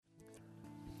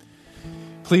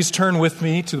Please turn with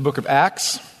me to the book of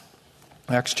Acts.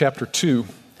 Acts chapter 2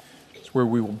 is where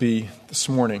we will be this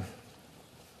morning.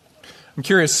 I'm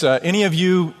curious, any of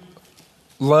you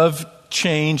love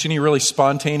change? Any really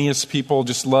spontaneous people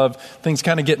just love things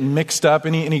kind of getting mixed up?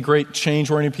 Any great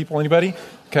change-oriented people? Anybody?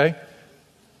 Okay.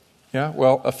 Yeah,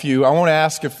 well, a few. I won't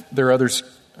ask if there are others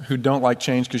who don't like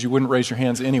change because you wouldn't raise your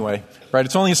hands anyway, right?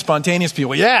 It's only spontaneous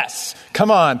people. Yes, come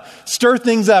on, stir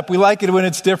things up. We like it when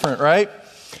it's different, right?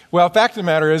 Well, the fact of the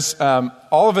matter is,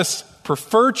 all of us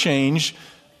prefer change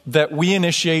that we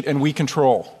initiate and we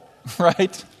control,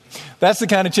 right? That's the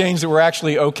kind of change that we're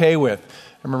actually okay with.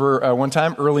 I remember one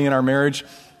time early in our marriage,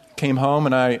 came home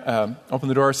and I opened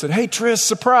the door and said, "Hey, Tris,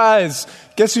 surprise!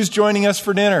 Guess who's joining us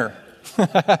for dinner?"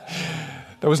 That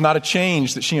was not a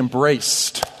change that she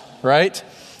embraced, right?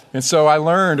 And so I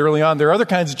learned early on, there are other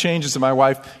kinds of changes that my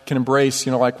wife can embrace,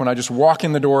 like when I just walk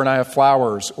in the door and I have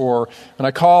flowers, or when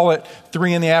I call at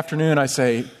 3 p.m, I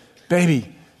say,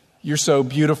 "Baby, you're so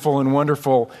beautiful and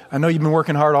wonderful. I know you've been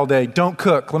working hard all day. Don't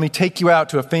cook. Let me take you out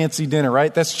to a fancy dinner,"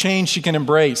 right? That's change she can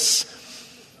embrace.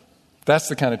 That's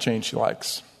the kind of change she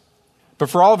likes. But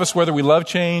for all of us, whether we love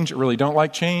change or really don't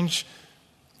like change,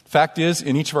 fact is,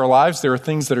 in each of our lives, there are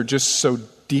things that are just so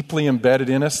deeply embedded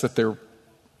in us that they're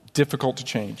difficult to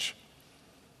change.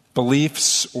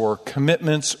 Beliefs or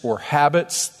commitments or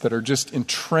habits that are just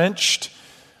entrenched,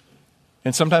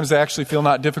 and sometimes they actually feel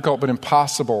not difficult but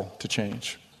impossible to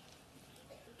change.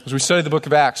 As we study the book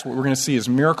of Acts, what we're going to see is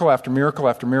miracle after miracle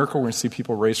after miracle. We're going to see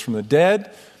people raised from the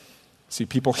dead, see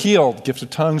people healed, gifts of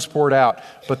tongues poured out.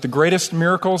 But the greatest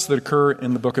miracles that occur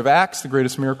in the book of Acts, the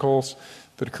greatest miracles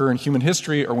that occur in human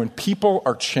history, are when people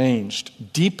are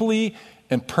changed, deeply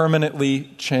and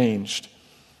permanently changed.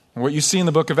 And what you see in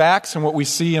the book of Acts and what we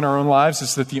see in our own lives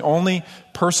is that the only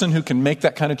person who can make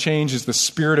that kind of change is the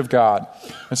Spirit of God.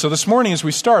 And so this morning as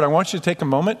we start, I want you to take a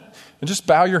moment and just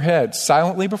bow your head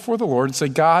silently before the Lord and say,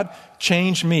 "God,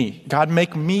 change me. God,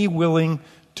 make me willing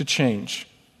to change."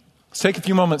 Let's take a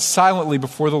few moments silently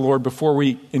before the Lord before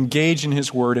we engage in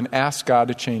His Word and ask God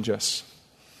to change us.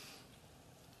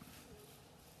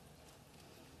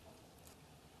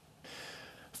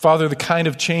 Father, the kind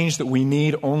of change that we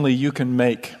need, only you can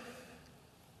make.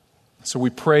 So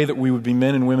we pray that we would be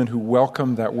men and women who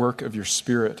welcome that work of your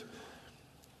Spirit.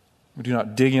 We do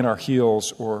not dig in our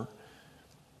heels or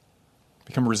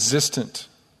become resistant to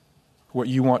what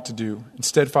you want to do.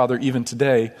 Instead, Father, even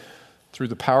today, through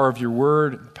the power of your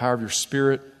Word, the power of your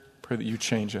Spirit, pray that you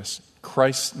change us. In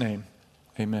Christ's name,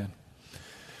 amen.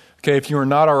 Okay, if you are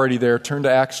not already there, turn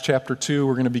to Acts chapter 2.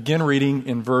 We're going to begin reading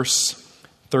in verse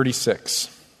 36.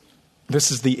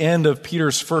 This is the end of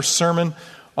Peter's first sermon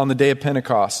on the day of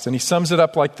Pentecost, and he sums it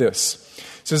up like this.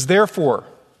 He says, "Therefore,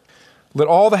 let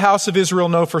all the house of Israel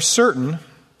know for certain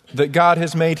that God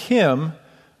has made him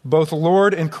both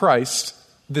Lord and Christ,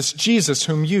 this Jesus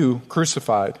whom you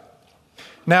crucified."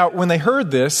 Now, when they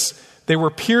heard this, they were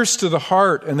pierced to the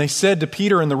heart, and they said to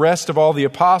Peter and the rest of all the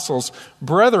apostles,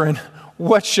 "Brethren,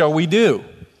 what shall we do?"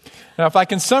 Now, if I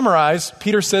can summarize,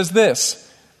 Peter says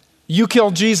this: "You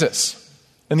killed Jesus."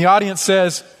 And the audience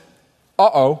says,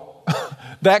 "Uh-oh,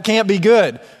 that can't be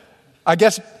good. I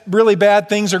guess really bad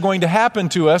things are going to happen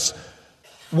to us.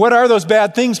 What are those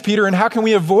bad things, Peter, and how can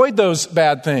we avoid those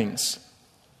bad things?"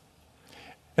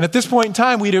 And at this point in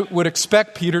time, we would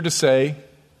expect Peter to say,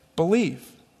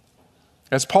 "Believe."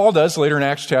 As Paul does later in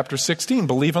Acts chapter 16,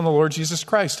 "Believe on the Lord Jesus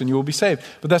Christ and you will be saved."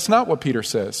 But that's not what Peter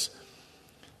says.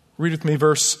 Read with me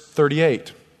verse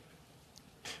 38.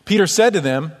 Peter said to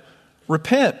them,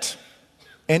 "Repent,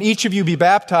 and each of you be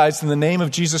baptized in the name of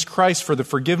Jesus Christ for the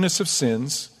forgiveness of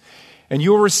sins, and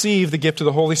you will receive the gift of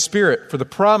the Holy Spirit. For the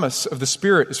promise of the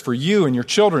Spirit is for you and your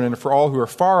children and for all who are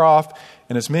far off,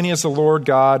 and as many as the Lord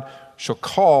God shall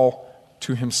call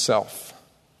to himself."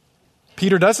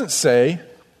 Peter doesn't say,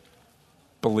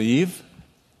 "Believe."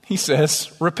 He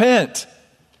says, "Repent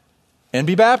and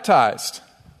be baptized,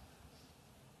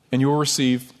 and you will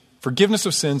receive forgiveness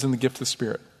of sins and the gift of the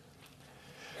Spirit."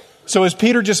 So is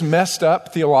Peter just messed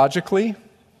up theologically?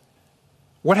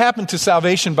 What happened to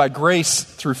salvation by grace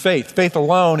through faith? Faith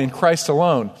alone in Christ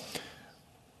alone.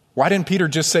 Why didn't Peter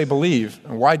just say believe?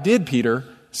 And why did Peter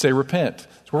say repent?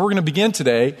 So where we're going to begin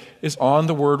today is on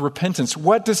the word repentance.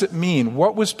 What does it mean?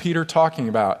 What was Peter talking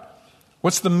about?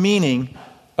 What's the meaning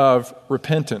of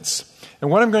repentance? And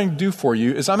what I'm going to do for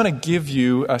you is I'm going to give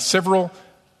you several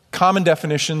common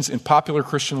definitions in popular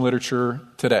Christian literature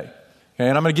today. Okay?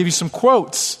 And I'm going to give you some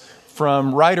quotes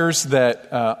from writers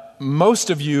that most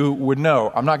of you would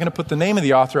know. I'm not going to put the name of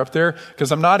the author up there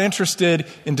because I'm not interested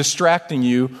in distracting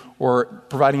you or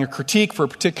providing a critique for a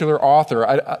particular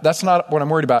author. That's not what I'm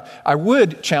worried about. I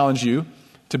would challenge you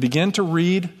to begin to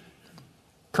read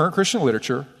current Christian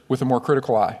literature with a more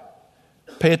critical eye.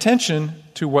 Pay attention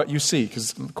to what you see,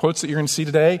 because the quotes that you're going to see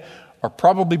today are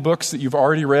probably books that you've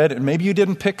already read, and maybe you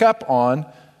didn't pick up on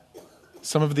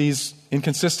some of these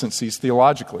inconsistencies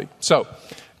theologically. So,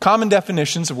 common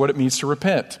definitions of what it means to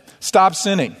repent. Stop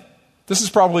sinning. This is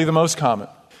probably the most common.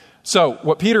 So,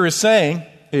 what Peter is saying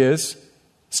is,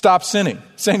 stop sinning.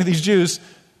 Saying to these Jews,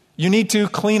 you need to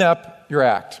clean up your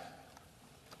act.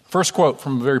 First quote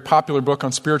from a very popular book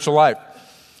on spiritual life.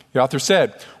 The author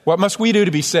said, "What must we do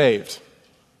to be saved?"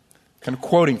 Kind of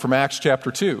quoting from Acts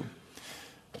chapter 2.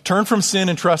 "Turn from sin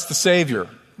and trust the Savior."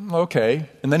 Okay.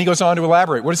 And then he goes on to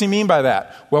elaborate. What does he mean by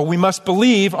that? Well, we must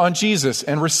believe on Jesus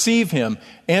and receive him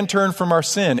and turn from our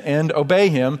sin and obey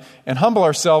him and humble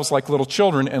ourselves like little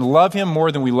children and love him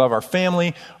more than we love our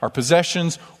family, our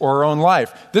possessions, or our own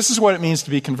life. This is what it means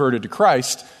to be converted to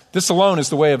Christ. This alone is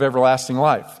the way of everlasting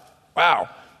life. Wow.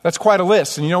 That's quite a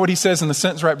list. And you know what he says in the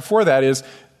sentence right before that is,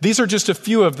 these are just a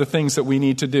few of the things that we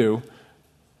need to do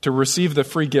to receive the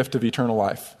free gift of eternal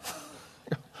life.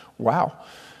 Wow.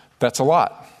 That's a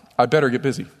lot. I better get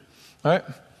busy. All right.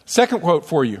 Second quote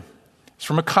for you. It's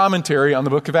from a commentary on the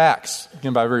book of Acts,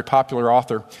 again by a very popular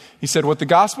author. He said, what the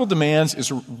gospel demands is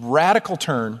a radical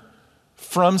turn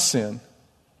from sin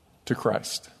to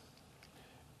Christ.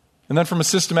 And then from a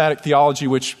systematic theology,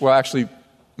 which, well, actually,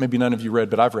 maybe none of you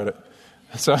read, but I've read it.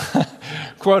 So,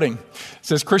 quoting, it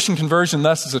says, Christian conversion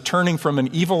thus is a turning from an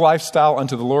evil lifestyle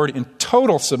unto the Lord in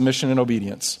total submission and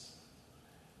obedience.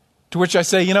 To which I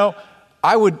say,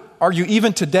 I would argue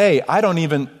even today,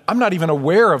 I'm not even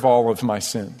aware of all of my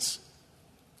sins.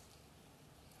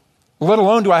 Let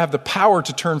alone do I have the power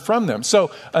to turn from them.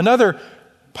 So another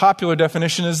popular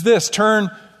definition is this: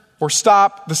 turn or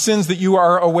stop the sins that you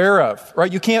are aware of,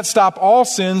 right? You can't stop all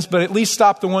sins, but at least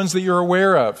stop the ones that you're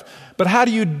aware of. But how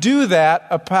do you do that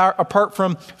apart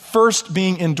from first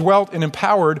being indwelt and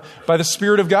empowered by the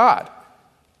Spirit of God?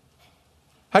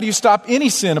 How do you stop any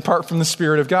sin apart from the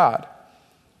Spirit of God?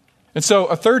 And so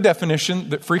a third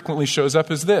definition that frequently shows up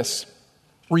is this: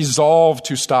 resolve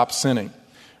to stop sinning.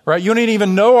 Right? You don't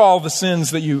even know all the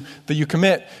sins that you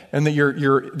commit and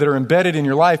that that are embedded in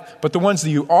your life, but the ones that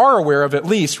you are aware of, at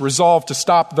least resolve to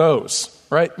stop those.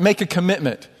 Right? Make a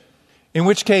commitment. In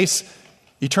which case,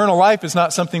 eternal life is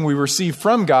not something we receive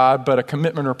from God, but a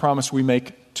commitment or promise we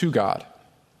make to God.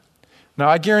 Now,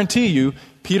 I guarantee you,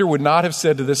 Peter would not have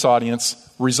said to this audience,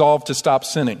 resolve to stop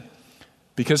sinning,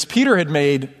 because Peter had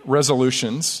made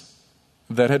resolutions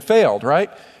that had failed,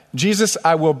 right? Jesus,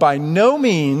 I will by no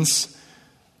means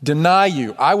deny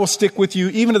you. I will stick with you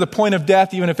even to the point of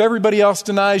death, even if everybody else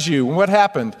denies you. And what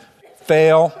happened?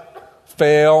 Fail,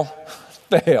 fail,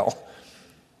 fail.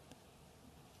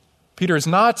 Peter is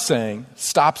not saying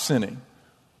stop sinning,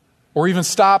 or even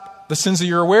stop the sins that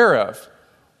you're aware of,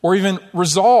 or even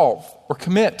resolve or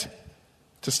commit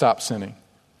to stop sinning.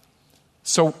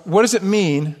 So what does it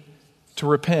mean to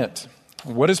repent?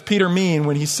 What does Peter mean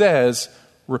when he says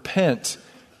repent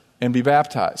and be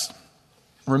baptized?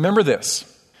 Remember this: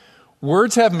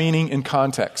 words have meaning in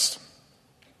context,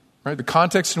 right? The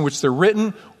context in which they're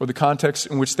written or the context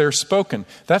in which they're spoken.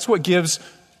 That's what gives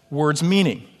words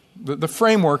meaning, the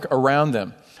framework around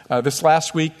them. This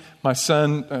last week, my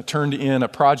son turned in a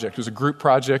project. It was a group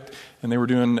project, and they were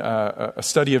doing a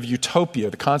study of utopia,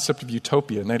 the concept of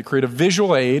utopia. And they had to create a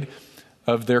visual aid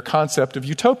of their concept of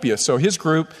utopia. So his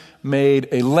group made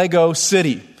a Lego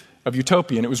city of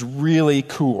utopia, and it was really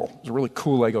cool. It was a really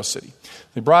cool Lego city.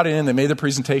 They brought it in, they made the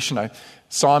presentation. I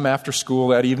saw him after school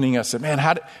that evening. I said, man,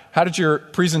 how did your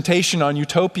presentation on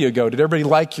utopia go? Did everybody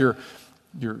like your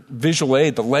visual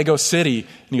aid, the Lego city?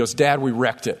 And he goes, Dad, we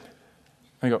wrecked it.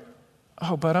 I go,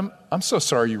 oh, but I'm so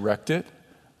sorry you wrecked it.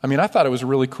 I mean, I thought it was a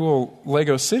really cool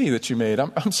Lego city that you made.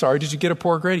 I'm sorry, did you get a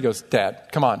poor grade? He goes, Dad,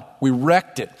 come on, we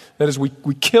wrecked it. That is, we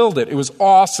killed it. It was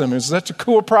awesome. It was such a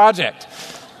cool project.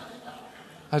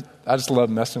 I just love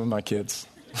messing with my kids.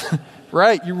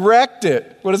 Right, you wrecked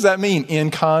it. What does that mean? In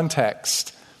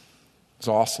context. It's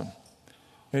awesome.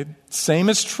 Okay? Same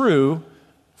is true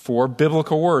for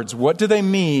biblical words. What do they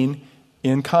mean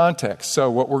in context?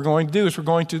 So what we're going to do is we're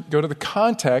going to go to the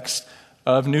context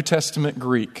of New Testament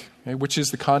Greek, okay, which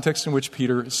is the context in which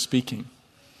Peter is speaking.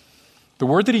 The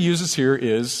word that he uses here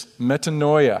is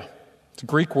metanoia. It's a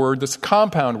Greek word that's a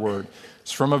compound word.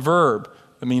 It's from a verb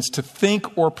that means to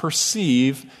think or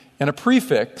perceive, and a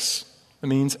prefix that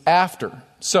means after.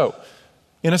 So,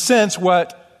 in a sense,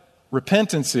 what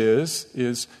repentance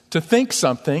is to think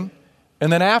something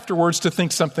and then afterwards to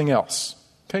think something else.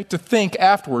 Okay? To think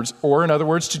afterwards, or in other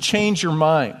words, to change your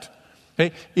mind.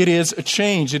 Okay? It is a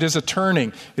change. It is a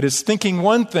turning. It is thinking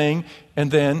one thing and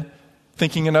then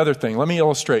thinking another thing. Let me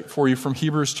illustrate for you from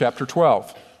Hebrews chapter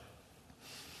 12. It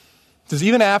says,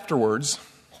 even afterwards,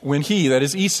 when he, that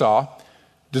is Esau,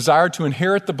 desired to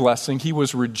inherit the blessing, he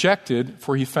was rejected,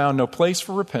 for he found no place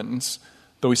for repentance,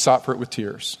 though he sought for it with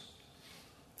tears.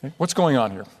 Okay? What's going on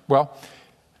here? Well,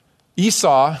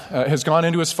 Esau has gone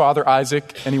into his father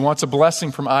Isaac, and he wants a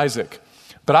blessing from Isaac.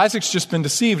 But Isaac's just been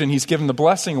deceived, and he's given the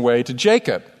blessing away to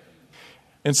Jacob.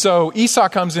 And so Esau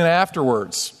comes in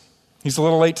afterwards. He's a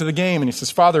little late to the game, and he says,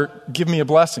 Father, give me a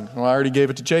blessing. Well, I already gave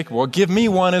it to Jacob. Well, give me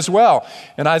one as well.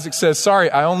 And Isaac says,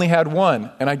 sorry, I only had one,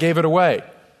 and I gave it away.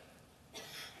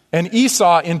 And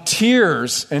Esau, in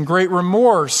tears and great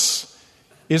remorse,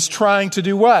 is trying to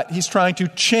do what? He's trying to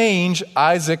change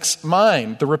Isaac's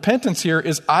mind. The repentance here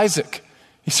is Isaac.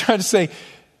 He's trying to say,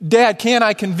 Dad, can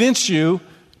I convince you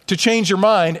to change your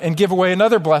mind and give away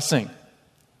another blessing?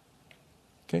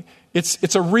 Okay?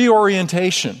 It's a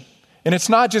reorientation. And it's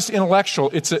not just intellectual.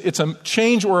 It's a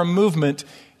change or a movement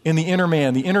in the inner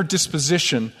man, the inner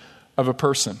disposition of a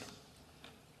person.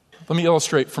 Let me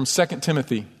illustrate from 2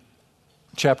 Timothy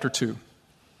chapter 2.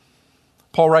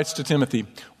 Paul writes to Timothy,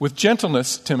 with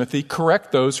gentleness, Timothy,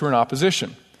 correct those who are in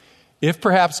opposition, if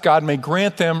perhaps God may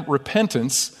grant them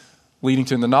repentance, leading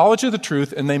to the knowledge of the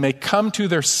truth, and they may come to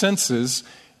their senses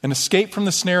and escape from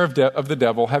the snare of the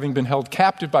devil, having been held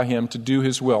captive by him to do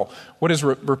his will. What is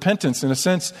repentance? In a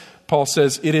sense, Paul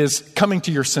says, it is coming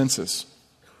to your senses.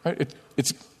 Right?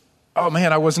 It's, oh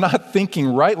man, I was not thinking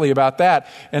rightly about that,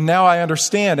 and now I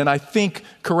understand, and I think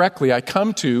correctly. I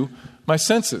come to my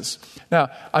senses. Now,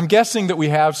 I'm guessing that we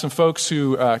have some folks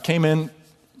who came in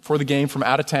for the game from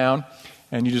out of town,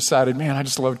 and you decided, man, I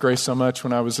just loved Grace so much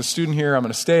when I was a student here. I'm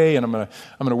going to stay, and I'm going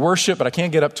to worship, but I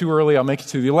can't get up too early. I'll make it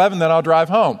to the 11, then I'll drive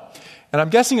home. And I'm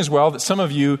guessing as well that some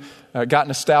of you got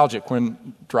nostalgic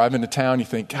when driving to town. You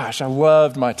think, gosh, I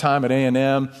loved my time at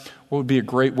A&M. What would be a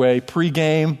great way?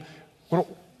 Pre-game, well,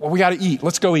 we got to eat.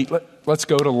 Let's go eat. Let's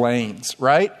go to Lane's,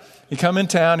 right? You come in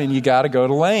town, and you got to go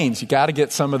to Lane's. You got to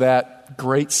get some of that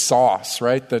great sauce,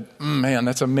 right? Man,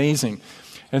 that's amazing.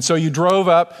 And so you drove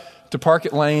up to park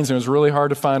at Lane's, and it was really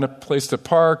hard to find a place to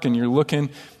park, and you're looking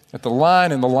at the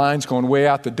line, and the line's going way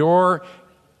out the door,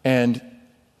 and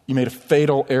you made a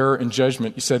fatal error in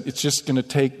judgment. You said, it's just going to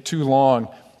take too long.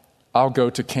 I'll go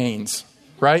to Cane's,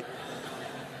 right?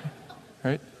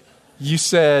 Right? You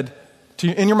said,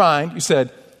 in your mind, you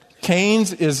said,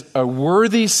 Cane's is a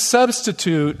worthy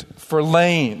substitute for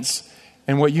Lane's.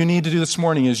 And what you need to do this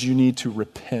morning is you need to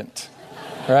repent,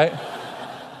 right?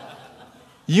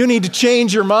 You need to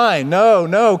change your mind.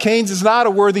 No, Cane's is not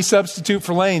a worthy substitute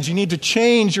for Lane's. You need to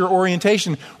change your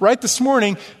orientation. Right this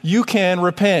morning, you can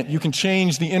repent. You can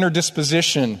change the inner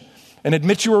disposition and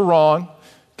admit you were wrong,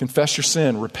 confess your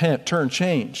sin, repent, turn,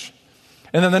 change.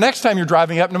 And then the next time you're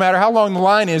driving up, no matter how long the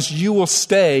line is, you will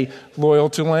stay loyal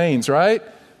to Lane's, right?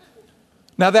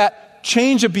 Now that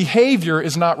change of behavior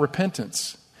is not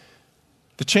repentance.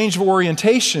 The change of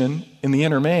orientation in the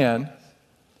inner man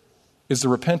is the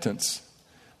repentance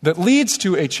that leads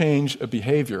to a change of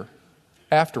behavior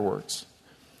afterwards.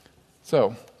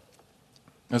 So,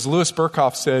 as Louis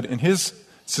Berkhoff said in his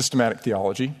systematic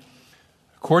theology,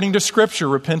 according to Scripture,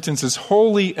 repentance is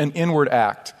wholly an inward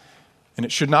act, and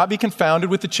it should not be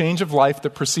confounded with the change of life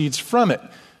that proceeds from it.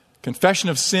 Confession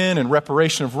of sin and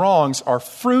reparation of wrongs are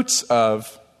fruits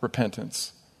of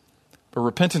repentance. But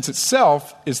repentance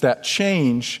itself is that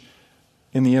change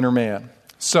in the inner man.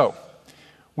 So,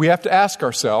 we have to ask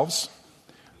ourselves,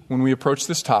 when we approach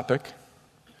this topic,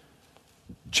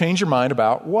 change your mind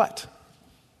about what?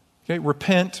 Okay,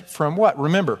 repent from what?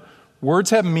 Remember, words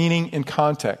have meaning in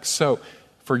context. So,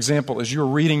 for example, as you're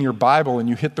reading your Bible and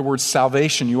you hit the word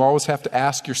salvation, you always have to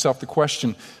ask yourself the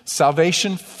question,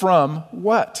 salvation from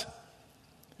what?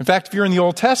 In fact, if you're in the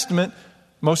Old Testament,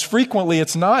 most frequently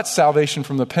it's not salvation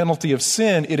from the penalty of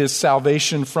sin, it is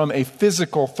salvation from a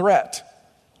physical threat.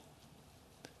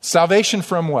 Salvation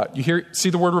from what? You see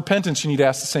the word repentance, you need to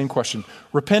ask the same question.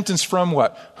 Repentance from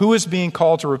what? Who is being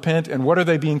called to repent, and what are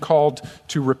they being called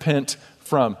to repent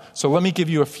from? So let me give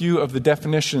you a few of the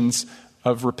definitions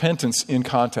of repentance in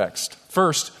context.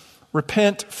 First,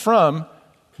 repent from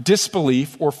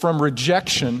disbelief or from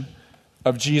rejection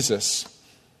of Jesus.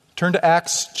 Turn to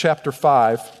Acts chapter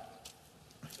 5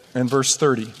 and verse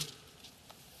 30.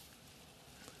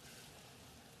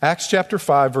 Acts chapter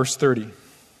 5, verse 30.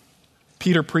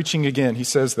 Peter preaching again, he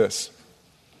says this.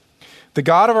 The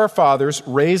God of our fathers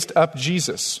raised up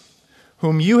Jesus,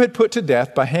 whom you had put to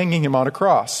death by hanging him on a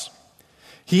cross.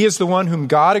 He is the one whom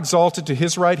God exalted to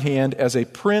his right hand as a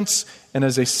prince and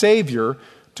as a savior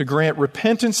to grant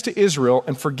repentance to Israel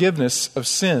and forgiveness of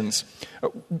sins.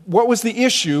 What was the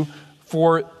issue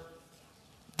for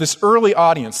this early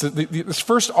audience, this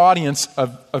first audience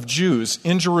of Jews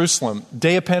in Jerusalem,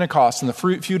 day of Pentecost and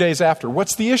the few days after,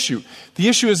 what's the issue? The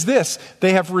issue is this: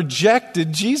 they have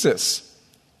rejected Jesus.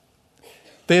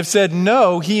 They have said,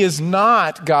 no, he is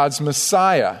not God's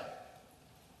Messiah.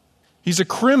 He's a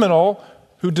criminal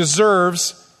who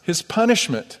deserves his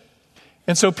punishment.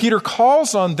 And so Peter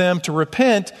calls on them to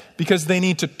repent because they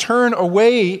need to turn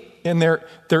away in their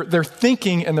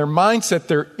thinking and their mindset,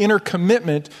 their inner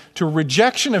commitment to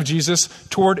rejection of Jesus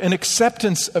toward an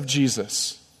acceptance of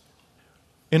Jesus.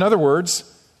 In other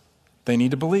words, they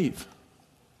need to believe.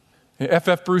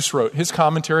 F.F. Bruce wrote his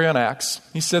commentary on Acts.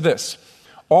 He said this: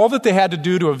 all that they had to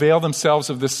do to avail themselves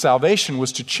of this salvation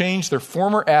was to change their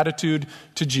former attitude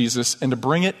to Jesus and to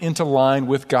bring it into line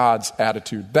with God's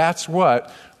attitude. That's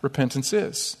what repentance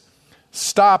is.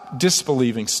 Stop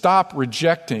disbelieving, stop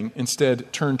rejecting,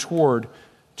 instead turn toward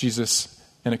Jesus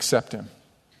and accept him.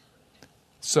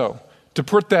 So, to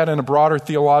put that in a broader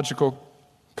theological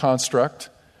construct,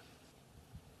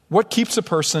 what keeps a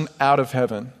person out of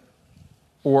heaven?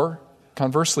 Or,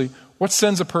 conversely, what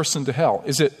sends a person to hell?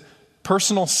 Is it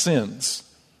personal sins?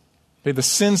 Okay, the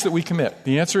sins that we commit?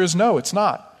 The answer is no, it's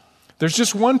not. There's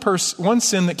just one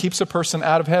sin that keeps a person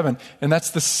out of heaven, and that's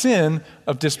the sin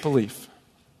of disbelief.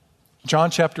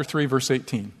 John chapter 3, verse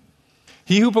 18.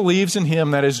 He who believes in him,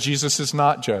 that is Jesus, is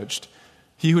not judged.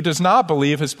 He who does not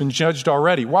believe has been judged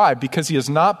already. Why? Because he has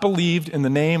not believed in the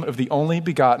name of the only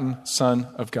begotten Son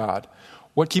of God.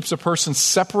 What keeps a person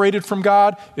separated from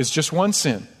God is just one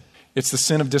sin. It's the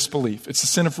sin of disbelief. It's the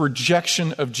sin of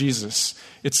rejection of Jesus.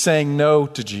 It's saying no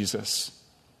to Jesus.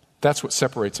 That's what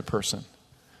separates a person.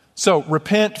 So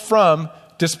repent from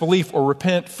disbelief or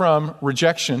repent from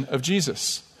rejection of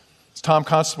Jesus. As Tom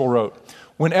Constable wrote,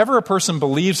 whenever a person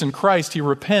believes in Christ, he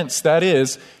repents. That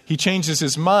is, he changes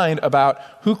his mind about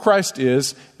who Christ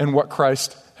is and what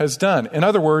Christ has done. In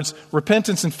other words,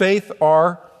 repentance and faith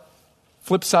are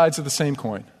flip sides of the same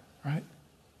coin, right?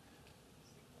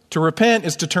 To repent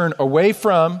is to turn away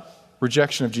from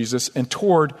rejection of Jesus and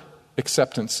toward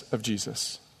acceptance of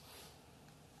Jesus.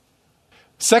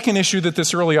 Second issue that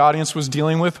this early audience was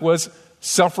dealing with was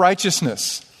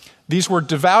self-righteousness. These were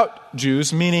devout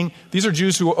Jews, meaning these are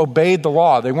Jews who obeyed the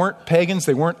law. They weren't pagans,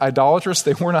 they weren't idolatrous,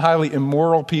 they weren't a highly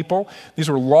immoral people. These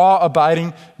were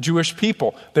law-abiding Jewish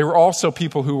people. They were also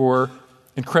people who were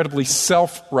incredibly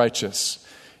self-righteous.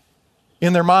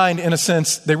 In their mind, in a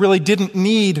sense, they really didn't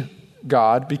need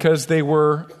God because they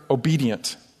were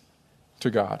obedient to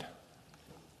God.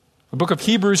 The book of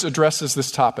Hebrews addresses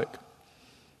this topic.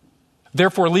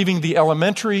 Therefore, leaving the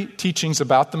elementary teachings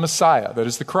about the Messiah, that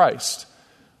is the Christ,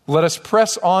 let us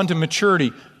press on to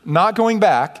maturity, not going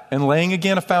back and laying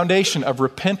again a foundation of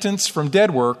repentance from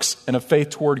dead works and of faith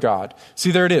toward God.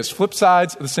 See, there it is, flip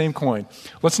sides of the same coin.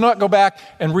 Let's not go back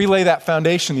and relay that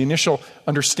foundation, the initial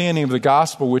understanding of the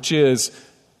gospel, which is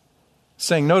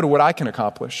saying no to what I can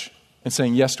accomplish and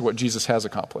saying yes to what Jesus has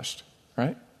accomplished,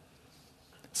 right?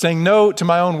 Saying no to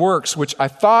my own works, which I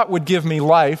thought would give me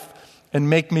life and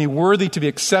make me worthy to be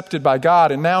accepted by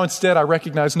God. And now instead I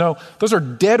recognize, no, those are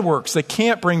dead works. They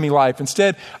can't bring me life.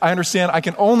 Instead, I understand I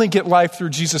can only get life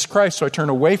through Jesus Christ. So I turn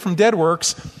away from dead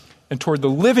works and toward the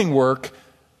living work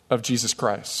of Jesus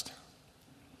Christ.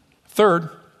 Third,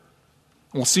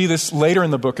 we'll see this later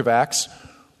in the book of Acts,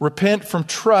 repent from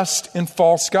trust in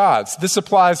false gods. This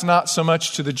applies not so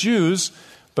much to the Jews,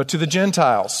 but to the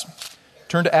Gentiles.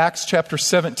 Turn to Acts chapter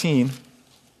 17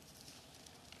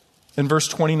 and verse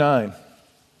 29.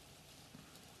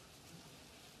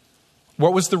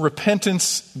 What was the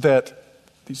repentance that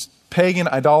these pagan,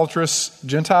 idolatrous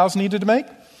Gentiles needed to make?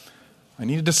 I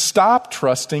needed to stop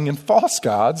trusting in false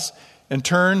gods and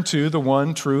turn to the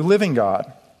one true living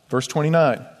God. Verse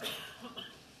 29.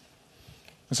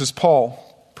 This is Paul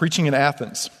preaching in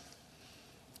Athens.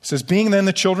 He says, being then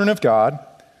the children of God,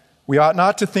 we ought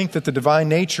not to think that the divine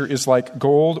nature is like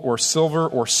gold or silver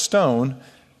or stone,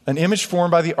 an image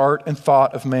formed by the art and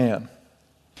thought of man.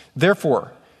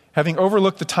 Therefore, having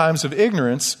overlooked the times of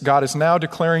ignorance, God is now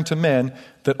declaring to men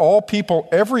that all people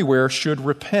everywhere should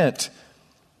repent.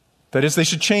 That is, they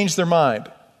should change their mind,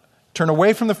 turn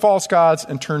away from the false gods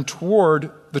and turn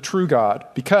toward the true God,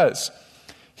 because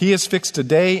he has fixed a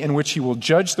day in which he will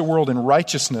judge the world in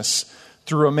righteousness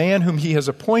through a man whom he has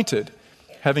appointed,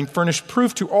 having furnished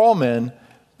proof to all men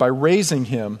by raising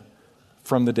him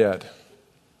from the dead.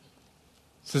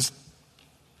 It says,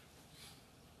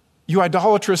 you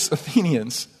idolatrous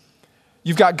Athenians,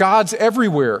 you've got gods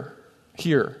everywhere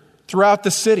here, throughout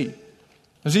the city.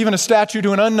 There's even a statue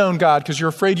to an unknown God because you're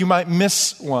afraid you might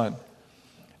miss one.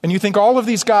 And you think all of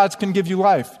these gods can give you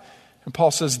life. And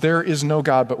Paul says, there is no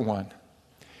God but one.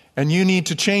 And you need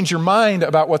to change your mind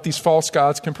about what these false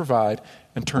gods can provide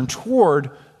and turn toward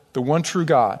the one true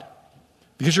God,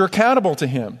 because you're accountable to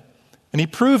him. And he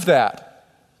proved that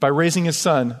by raising his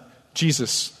son,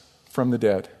 Jesus, from the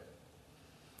dead.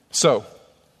 So,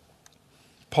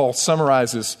 Paul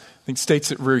summarizes, I think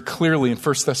states it very clearly in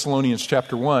 1 Thessalonians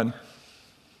chapter 1.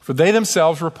 For they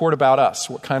themselves report about us,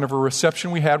 what kind of a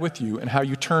reception we had with you, and how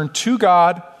you turned to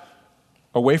God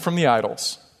away from the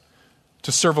idols,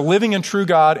 to serve a living and true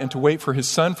God, and to wait for his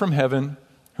Son from heaven,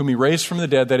 whom he raised from the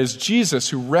dead, that is Jesus,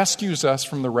 who rescues us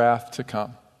from the wrath to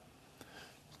come.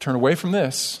 Turn away from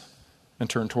this and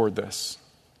turn toward this.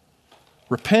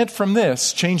 Repent from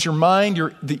this. Change your mind,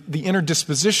 the inner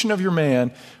disposition of your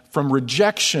man from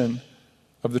rejection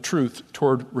of the truth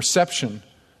toward reception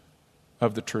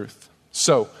of the truth.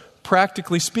 So,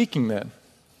 practically speaking then,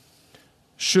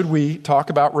 should we talk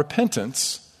about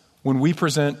repentance when we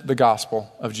present the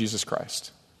gospel of Jesus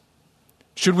Christ?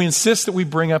 Should we insist that we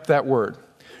bring up that word?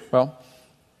 Well,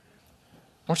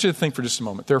 I want you to think for just a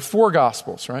moment. There are 4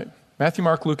 gospels, right? Matthew,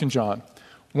 Mark, Luke, and John.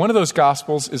 One of those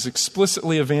gospels is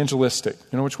explicitly evangelistic.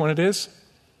 You know which one it is?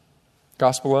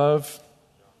 Gospel of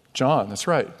John. That's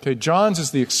right. Okay, John's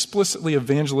is the explicitly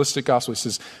evangelistic gospel. He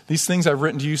says, these things I've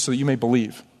written to you so that you may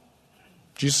believe.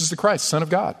 Jesus is the Christ, Son of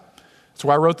God. That's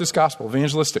why I wrote this gospel,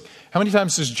 evangelistic. How many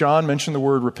times does John mention the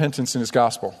word repentance in his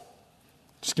gospel?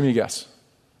 Just give me a guess.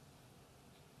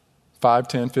 5,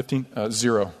 10, 15?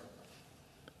 0.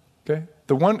 Okay?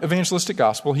 The one evangelistic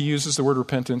gospel, he uses the word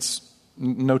repentance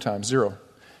no time, 0.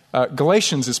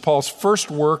 Galatians is Paul's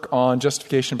first work on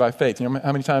justification by faith. You know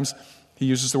how many times he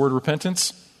uses the word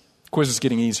repentance? The quiz is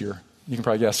getting easier. You can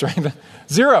probably guess, right?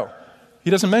 0. He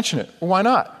doesn't mention it. Well, why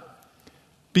not?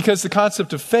 Because the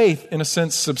concept of faith, in a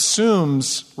sense,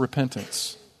 subsumes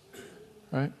repentance.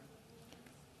 Right?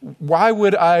 Why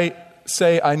would I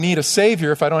say I need a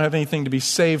Savior if I don't have anything to be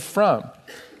saved from?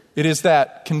 It is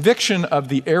that conviction of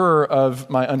the error of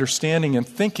my understanding and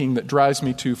thinking that drives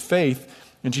me to faith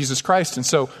in Jesus Christ. And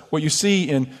so what you see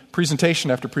in presentation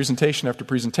after presentation after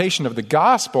presentation of the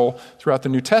gospel throughout the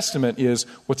New Testament is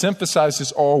what's emphasized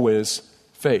is always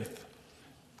faith.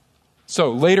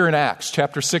 So later in Acts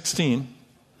chapter 16,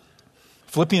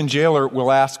 Philippian jailer will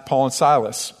ask Paul and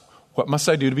Silas, what must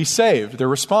I do to be saved? Their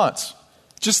response,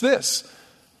 just this: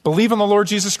 believe on the Lord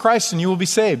Jesus Christ and you will be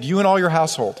saved, you and all your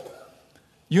household.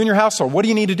 You and your household, what do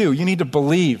you need to do? You need to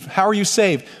believe. How are you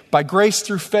saved? By grace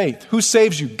through faith. Who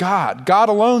saves you? God. God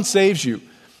alone saves you,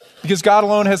 because God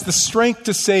alone has the strength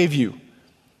to save you.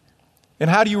 And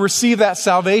how do you receive that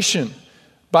salvation?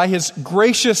 By his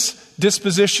gracious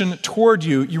disposition toward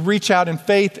you, you reach out in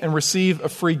faith and receive a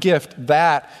free gift.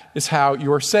 That is how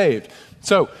you are saved.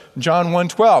 So, John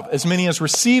 1:12, as many as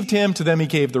received him, to them he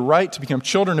gave the right to become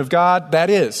children of God. That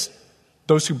is,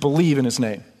 those who believe in his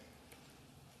name.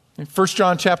 1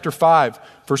 John chapter 5,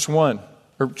 verse 1,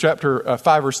 or chapter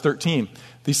 5, verse 13.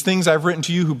 These things I've written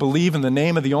to you who believe in the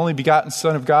name of the only begotten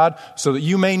Son of God, so that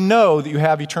you may know that you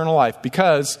have eternal life,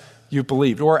 because you've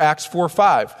believed. Or Acts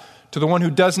 4:5, to the one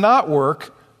who does not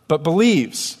work, but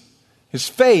believes. His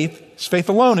faith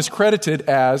alone is credited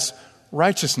as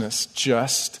righteousness.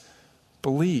 Just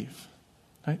believe.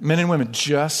 Right? Men and women,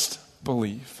 just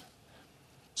believe.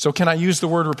 So can I use the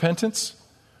word repentance?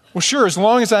 Well, sure, as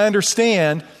long as I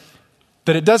understand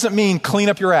that it doesn't mean clean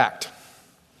up your act.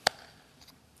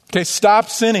 Okay, stop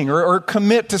sinning or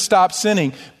commit to stop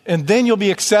sinning, and then you'll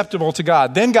be acceptable to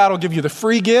God. Then God will give you the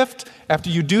free gift after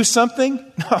you do something.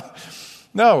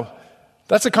 No,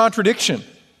 that's a contradiction.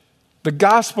 The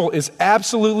gospel is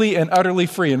absolutely and utterly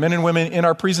free. And men and women, in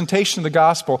our presentation of the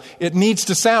gospel, it needs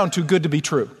to sound too good to be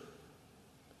true.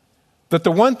 That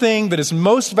the one thing that is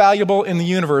most valuable in the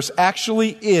universe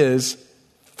actually is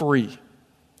free.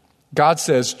 God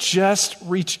says, just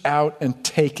reach out and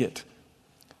take it.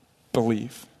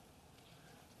 Believe.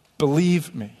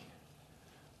 Believe me.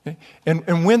 Okay?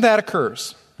 And when that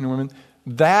occurs, men and women,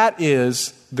 that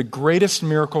is the greatest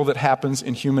miracle that happens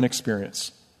in human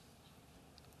experience.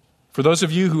 For those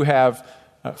of you who have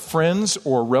friends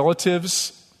or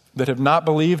relatives that have not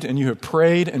believed, and you have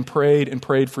prayed and prayed and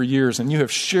prayed for years, and you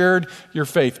have shared your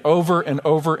faith over and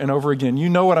over and over again, you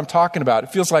know what I'm talking about.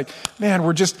 It feels like, man,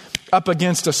 we're just up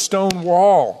against a stone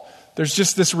wall. There's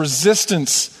just this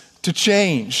resistance to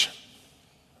change.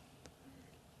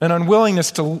 An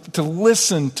unwillingness to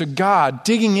listen to God,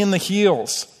 digging in the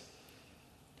heels.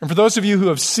 And for those of you who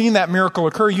have seen that miracle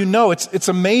occur, you know it's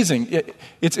amazing.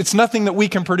 It's nothing that we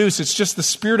can produce. It's just the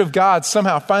Spirit of God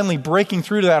somehow finally breaking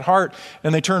through to that heart,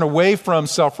 and they turn away from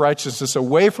self-righteousness,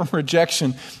 away from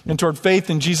rejection, and toward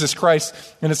faith in Jesus Christ.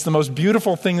 And it's the most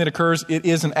beautiful thing that occurs. It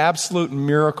is an absolute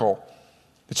miracle.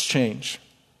 It's change.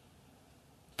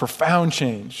 profound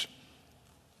change.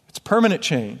 It's permanent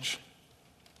change.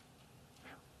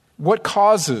 What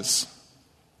causes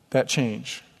that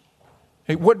change?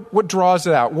 Hey, what draws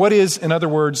it out? What is, in other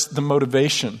words, the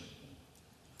motivation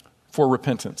for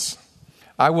repentance?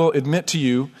 I will admit to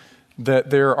you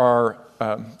that there are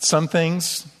some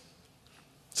things,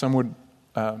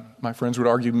 my friends would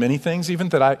argue many things even,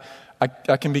 that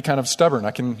I can be kind of stubborn.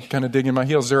 I can kind of dig in my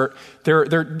heels. There's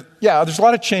a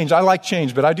lot of change. I like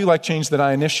change, but I do like change that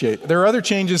I initiate. There are other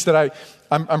changes that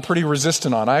I'm pretty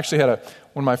resistant on. I actually had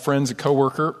one of my friends, a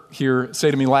coworker here,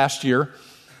 say to me last year,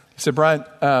 he said, Brian,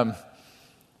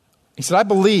 he said, I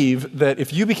believe that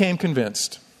if you became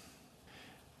convinced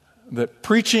that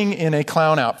preaching in a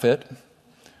clown outfit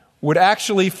would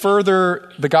actually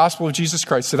further the gospel of Jesus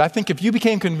Christ, he said, I think if you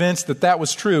became convinced that that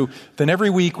was true, then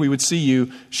every week we would see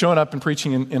you showing up and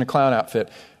preaching in a clown outfit.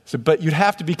 He said, but you'd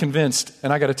have to be convinced,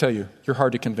 and I got to tell you, you're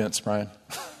hard to convince, Brian.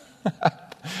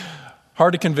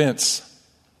 Hard to convince.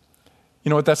 You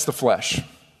know what? That's the flesh.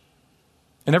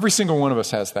 And every single one of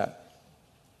us has that.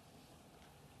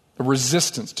 A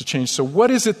resistance to change. So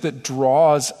what is it that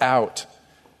draws out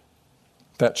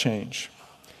that change?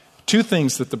 Two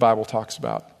things that the Bible talks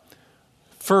about.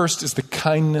 First is the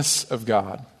kindness of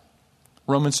God.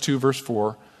 Romans 2, verse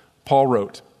 4, Paul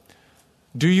wrote,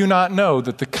 do you not know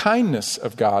that the kindness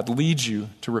of God leads you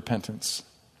to repentance?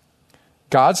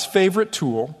 God's favorite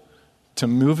tool to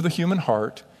move the human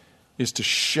heart is to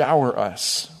shower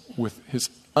us with his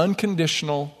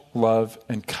unconditional love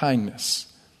and kindness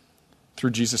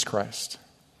through Jesus Christ.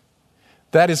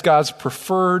 That is God's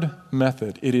preferred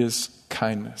method. It is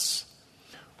kindness.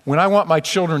 When I want my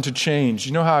children to change,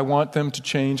 you know how I want them to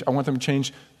change? I want them to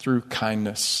change through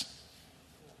kindness.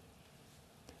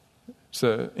 It's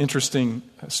an interesting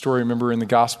story, remember, in the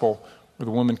gospel where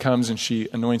the woman comes and she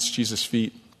anoints Jesus'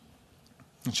 feet.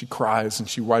 And she cries and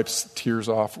she wipes tears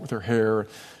off with her hair,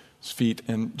 his feet.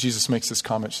 And Jesus makes this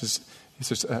comment. He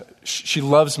says, she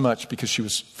loves much because she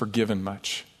was forgiven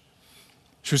much.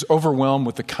 She was overwhelmed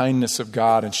with the kindness of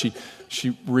God, and she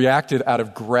reacted out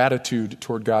of gratitude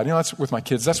toward God. You know, that's with my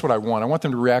kids. That's what I want. I want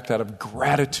them to react out of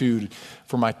gratitude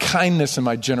for my kindness and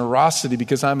my generosity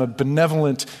because I'm a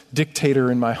benevolent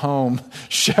dictator in my home,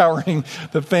 showering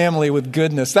the family with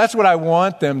goodness. That's what I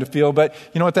want them to feel. But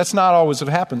you know what? That's not always what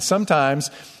happens.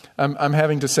 Sometimes I'm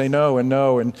having to say no,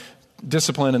 and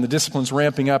discipline, and the discipline's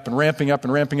ramping up and ramping up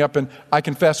and ramping up. And I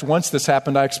confess, once this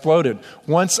happened, I exploded.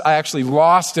 Once I actually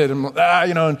lost it, and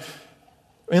and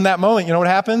in that moment, you know what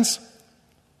happens?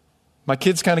 My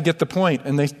kids kind of get the point,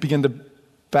 and they begin to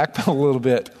backpedal a little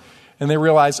bit, and they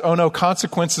realize, oh no,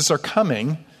 consequences are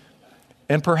coming,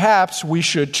 and perhaps we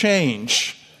should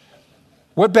change.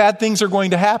 What bad things are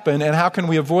going to happen, and how can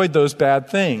we avoid those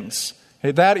bad things?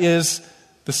 Hey, that is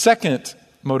the second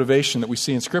motivation that we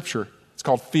see in Scripture. It's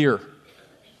called fear.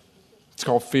 It's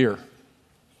called fear.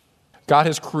 God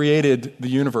has created the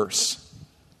universe.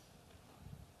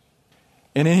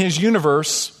 And in his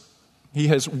universe, he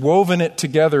has woven it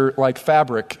together like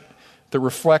fabric that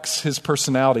reflects his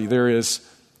personality. There is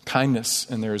kindness,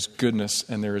 and there is goodness,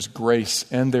 and there is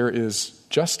grace, and there is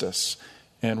justice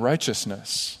and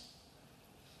righteousness.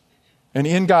 And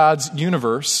in God's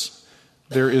universe,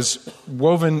 there is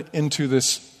woven into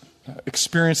this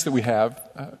experience that we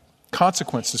have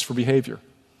consequences for behavior.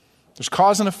 There's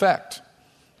cause and effect.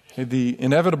 The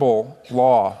inevitable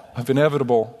law of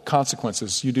inevitable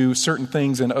consequences. You do certain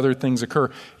things and other things occur.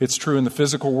 It's true in the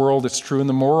physical world. It's true in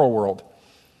the moral world.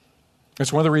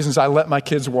 It's one of the reasons I let my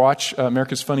kids watch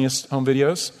America's Funniest Home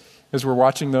Videos, as we're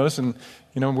watching those, and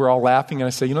we're all laughing, and I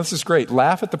say, this is great.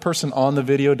 Laugh at the person on the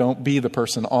video. Don't be the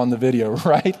person on the video,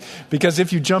 right? Because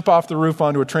if you jump off the roof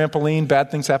onto a trampoline,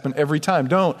 bad things happen every time.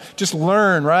 Don't. Just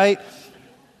learn, right?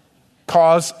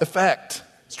 Cause, effect.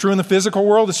 It's true in the physical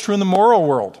world. It's true in the moral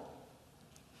world.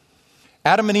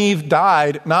 Adam and Eve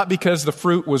died not because the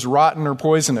fruit was rotten or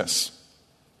poisonous.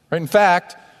 Right? In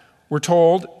fact, we're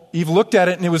told Eve looked at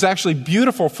it and it was actually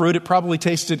beautiful fruit. It probably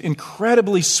tasted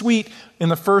incredibly sweet in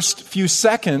the first few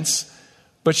seconds,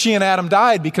 but she and Adam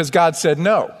died because God said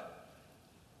no.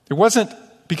 It wasn't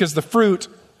because the fruit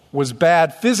was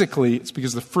bad physically. It's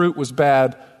because the fruit was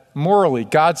bad morally.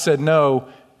 God said no,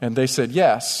 and they said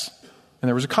yes, and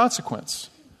there was a consequence.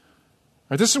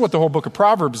 Right, this is what the whole book of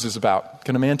Proverbs is about.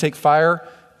 Can a man take fire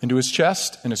into his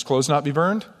chest and his clothes not be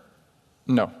burned?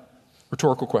 No.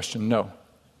 Rhetorical question, no.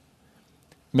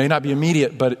 May not be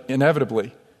immediate, but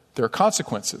inevitably there are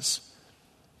consequences.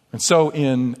 And so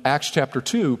in Acts chapter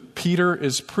 2, Peter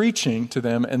is preaching to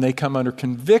them, and they come under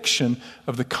conviction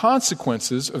of the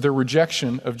consequences of their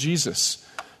rejection of Jesus.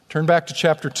 Turn back to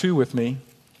chapter 2 with me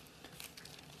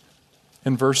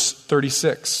in verse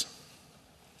 36.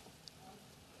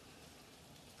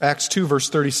 Acts 2, verse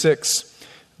 36.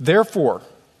 Therefore,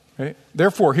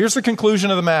 here's the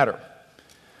conclusion of the matter.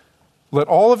 Let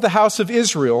all of the house of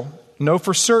Israel know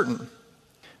for certain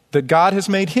that God has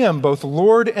made him both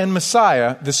Lord and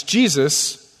Messiah, this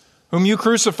Jesus, whom you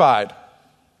crucified.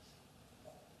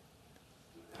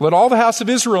 Let all the house of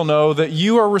Israel know that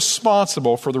you are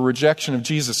responsible for the rejection of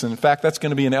Jesus. And in fact, that's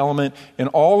going to be an element in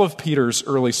all of Peter's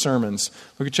early sermons.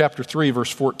 Look at chapter 3,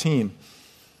 verse 14.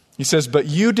 He says, but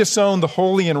you disowned the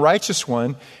holy and righteous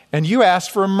one, and you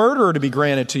asked for a murderer to be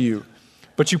granted to you.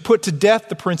 But you put to death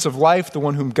the Prince of Life, the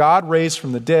one whom God raised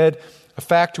from the dead, a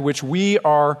fact to which we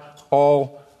are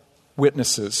all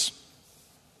witnesses.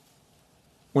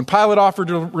 When Pilate offered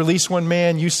to release one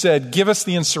man, you said, give us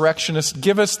the insurrectionist,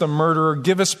 give us the murderer,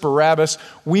 give us Barabbas.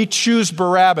 We choose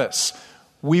Barabbas.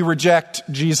 We reject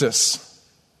Jesus.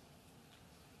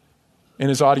 And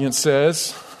his audience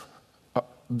says,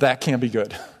 that can't be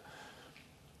good.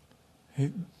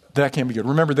 That can't be good.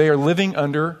 Remember, they are living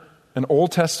under an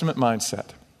Old Testament mindset.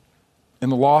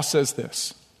 And the law says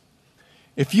this: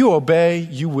 if you obey,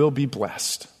 you will be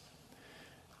blessed.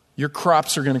 Your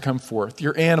crops are going to come forth.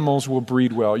 Your animals will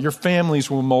breed well. Your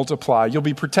families will multiply. You'll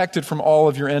be protected from all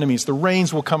of your enemies. The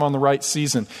rains will come on the right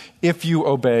season. If you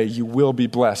obey, you will be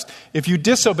blessed. If you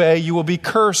disobey, you will be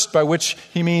cursed, by which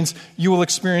he means you will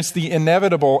experience the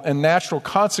inevitable and natural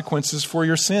consequences for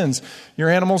your sins. Your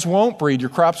animals won't breed. Your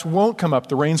crops won't come up.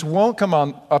 The rains won't come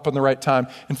up on the right time.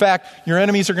 In fact, your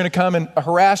enemies are going to come and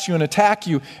harass you and attack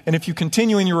you. And if you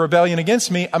continue in your rebellion against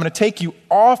me, I'm going to take you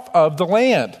off of the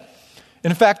land. And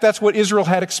in fact, that's what Israel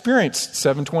had experienced.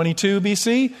 722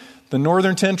 BC, the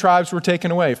northern 10 tribes were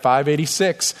taken away.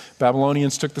 586,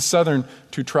 Babylonians took the southern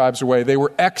 2 tribes away. They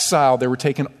were exiled. They were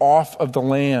taken off of the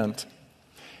land.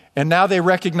 And now they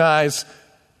recognize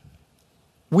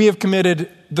we have committed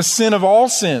the sin of all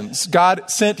sins. God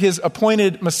sent his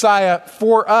appointed Messiah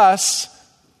for us,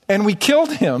 and we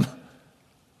killed him.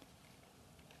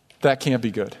 That can't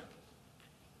be good.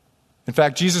 In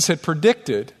fact, Jesus had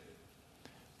predicted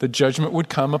the judgment would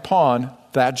come upon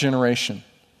that generation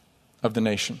of the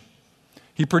nation.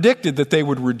 He predicted that they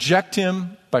would reject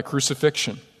him by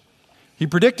crucifixion. He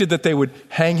predicted that they would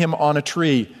hang him on a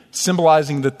tree,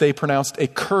 symbolizing that they pronounced a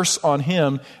curse on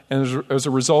him, and as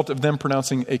a result of them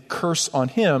pronouncing a curse on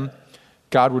him,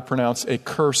 God would pronounce a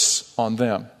curse on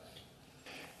them.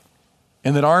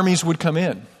 And that armies would come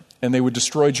in, and they would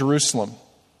destroy Jerusalem,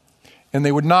 and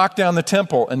they would knock down the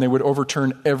temple, and they would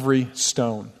overturn every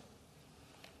stone.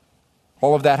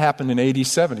 All of that happened in AD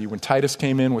 70 when Titus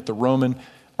came in with the Roman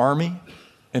army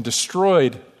and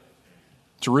destroyed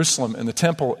Jerusalem and the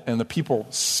temple, and the people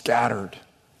scattered.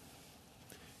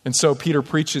 And so Peter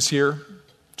preaches here,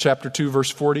 chapter 2,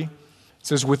 verse 40. It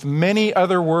says, with many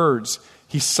other words,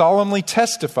 he solemnly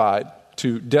testified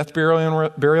to death,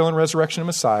 burial, and resurrection of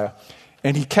Messiah.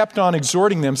 And he kept on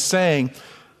exhorting them, saying,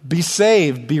 be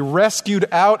saved, be rescued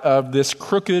out of this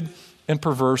crooked and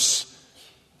perverse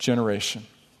generation.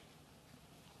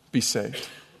 Be saved.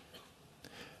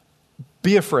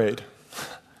 Be afraid.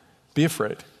 Be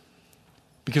afraid.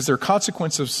 Because there are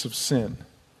consequences of sin.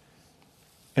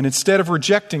 And instead of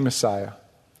rejecting Messiah,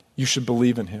 you should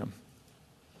believe in him.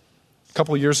 A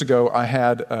couple of years ago, I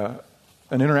had an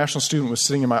international student was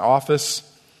sitting in my office,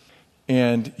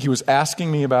 and he was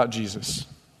asking me about Jesus.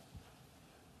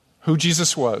 Who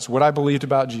Jesus was, what I believed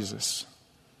about Jesus.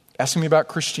 Asking me about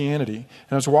Christianity.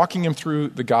 And I was walking him through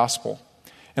the gospel.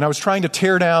 And I was trying to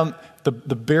tear down the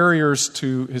barriers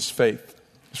to his faith.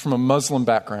 He's from a Muslim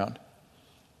background.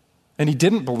 And he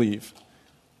didn't believe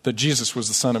that Jesus was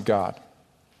the Son of God.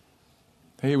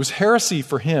 It was heresy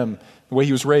for him, the way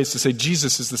he was raised, to say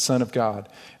Jesus is the Son of God.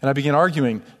 And I began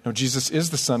arguing, no, Jesus is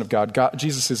the Son of God.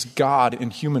 Jesus is God in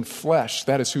human flesh.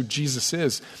 That is who Jesus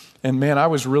is. And man, I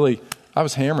was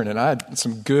hammering it. I had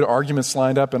some good arguments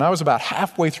lined up, and I was about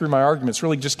halfway through my arguments,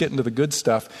 really just getting to the good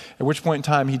stuff, at which point in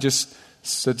time he just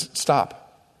said,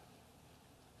 stop.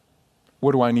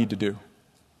 What do I need to do?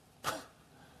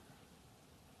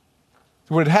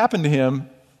 What had happened to him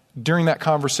during that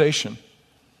conversation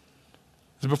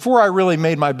is before I really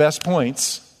made my best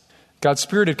points, God's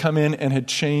Spirit had come in and had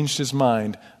changed his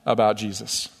mind about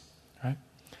Jesus. Right?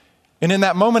 And in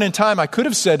that moment in time, I could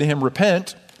have said to him,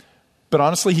 repent, but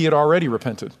honestly, he had already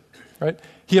repented. Right?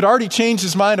 He had already changed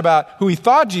his mind about who he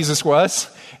thought Jesus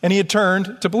was, and he had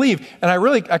turned to believe. And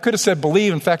I could have said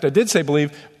believe. In fact, I did say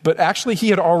believe, but actually he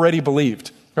had already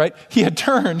believed. Right? He had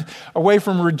turned away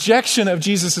from rejection of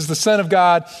Jesus as the Son of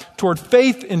God toward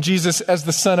faith in Jesus as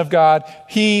the Son of God.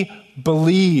 He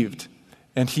believed,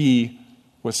 and he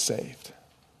was saved.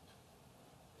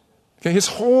 Okay, his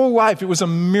whole life, it was a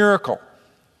miracle.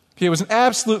 Okay, it was an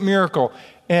absolute miracle.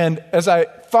 And as I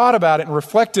thought about it and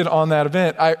reflected on that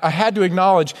event, I had to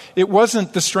acknowledge it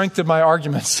wasn't the strength of my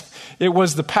arguments. It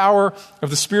was the power of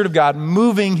the Spirit of God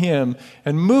moving him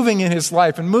and moving in his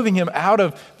life and moving him out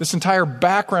of this entire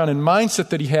background and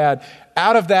mindset that he had,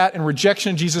 out of that and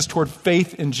rejection of Jesus toward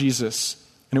faith in Jesus.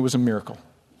 And it was a miracle.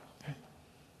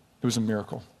 It was a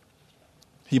miracle.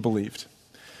 He believed.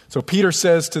 So Peter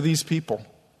says to these people,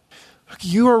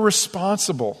 you are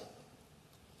responsible.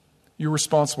 You're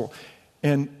responsible.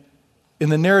 And in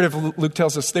the narrative, Luke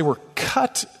tells us they were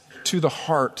cut to the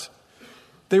heart.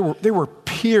 They were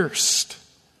pierced.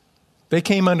 They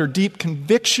came under deep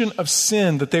conviction of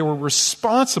sin, that they were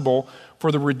responsible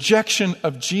for the rejection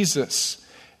of Jesus.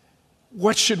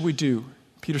 What should we do?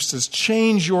 Peter says,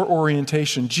 change your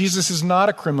orientation. Jesus is not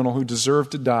a criminal who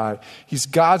deserved to die. He's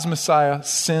God's Messiah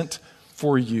sent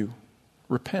for you.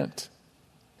 Repent.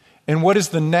 And what is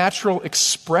the natural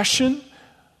expression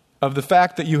of the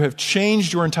fact that you have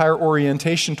changed your entire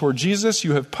orientation toward Jesus?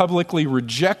 You have publicly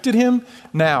rejected him.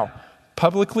 Now,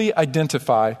 publicly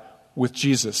identify with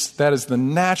Jesus. That is the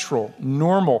natural,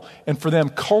 normal, and for them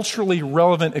culturally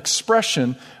relevant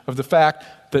expression of the fact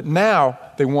that now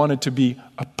they wanted to be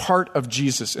a part of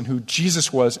Jesus and who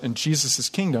Jesus was in Jesus'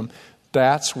 kingdom.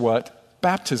 That's what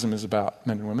baptism is about,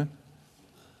 men and women.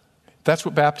 That's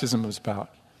what baptism is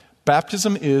about.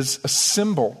 Baptism is a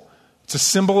symbol. It's a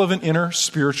symbol of an inner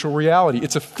spiritual reality.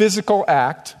 It's a physical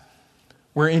act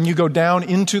wherein you go down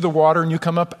into the water and you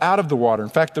come up out of the water. In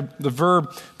fact, the verb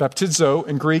baptizo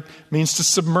in Greek means to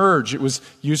submerge. It was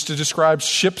used to describe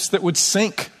ships that would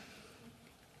sink.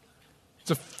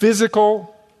 It's a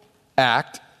physical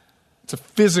act. It's a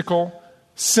physical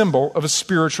symbol of a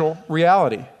spiritual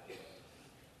reality.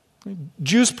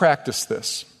 Jews practiced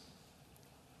this.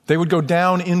 They would go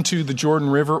down into the Jordan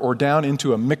River or down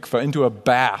into a mikveh, into a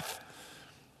bath.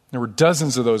 There were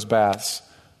dozens of those baths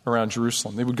around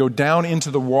Jerusalem. They would go down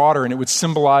into the water, and it would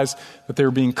symbolize that they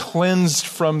were being cleansed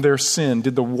from their sin.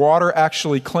 Did the water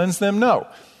actually cleanse them? No.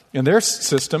 In their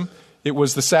system, it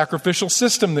was the sacrificial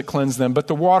system that cleansed them, but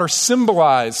the water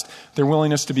symbolized their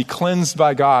willingness to be cleansed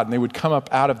by God, and they would come up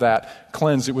out of that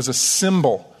cleansed. It was a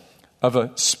symbol of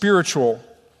a spiritual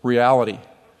reality.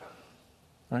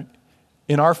 Right?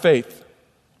 In our faith,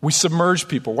 we submerge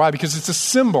people. Why? Because it's a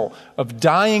symbol of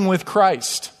dying with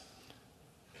Christ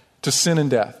to sin and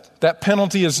death. That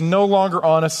penalty is no longer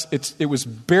on us. It was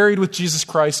buried with Jesus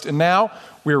Christ, and now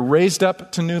we are raised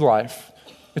up to new life.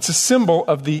 It's a symbol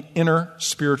of the inner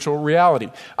spiritual reality.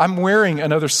 I'm wearing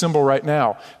another symbol right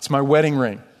now. It's my wedding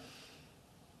ring.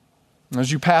 And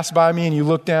as you pass by me and you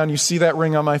look down, you see that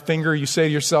ring on my finger, you say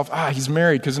to yourself, he's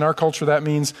married, because in our culture that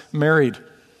means married.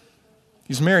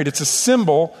 He's married. It's a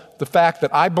symbol, the fact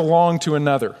that I belong to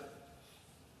another.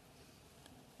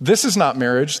 This is not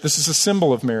marriage. This is a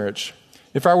symbol of marriage.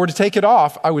 If I were to take it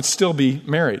off, I would still be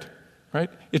married, right?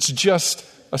 It's just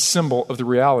a symbol of the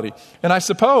reality. And I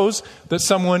suppose that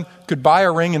someone could buy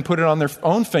a ring and put it on their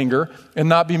own finger and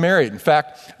not be married. In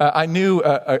fact, I knew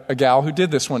a gal who did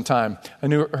this one time. I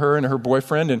knew her and her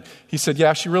boyfriend, and he said,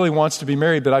 yeah, she really wants to be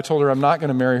married, but I told her I'm not going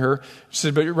to marry her. She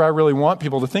said, but I really want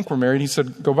people to think we're married. He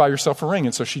said, go buy yourself a ring.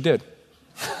 And so she did.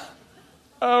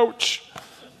 Ouch.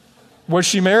 Was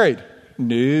she married?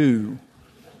 No.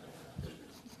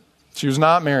 She was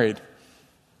not married.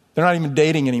 They're not even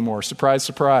dating anymore. Surprise,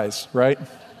 surprise, right?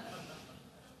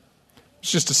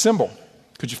 It's just a symbol.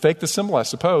 Could you fake the symbol? I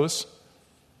suppose.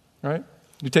 Right?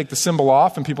 You take the symbol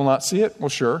off and people not see it? Well,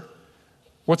 sure.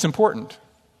 What's important?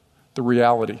 The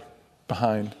reality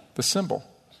behind the symbol.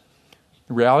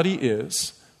 The reality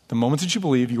is, the moment that you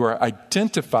believe, you are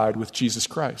identified with Jesus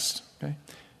Christ. Okay?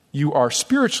 You are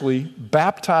spiritually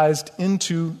baptized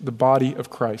into the body of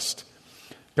Christ.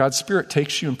 God's Spirit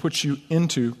takes you and puts you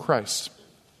into Christ.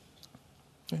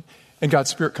 Okay? And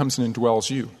God's Spirit comes in and indwells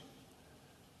you.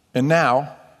 And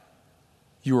now,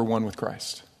 you are one with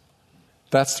Christ.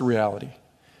 That's the reality.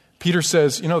 Peter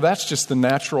says, that's just the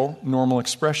natural, normal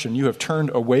expression. You have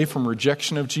turned away from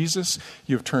rejection of Jesus.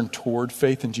 You have turned toward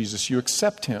faith in Jesus. You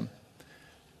accept him.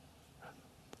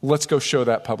 Let's go show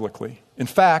that publicly. In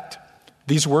fact,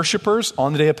 these worshipers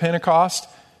on the day of Pentecost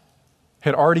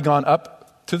had already gone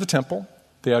up to the temple.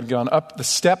 They had gone up the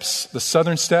steps, the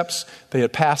southern steps. They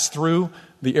had passed through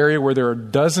the area where there are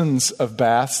dozens of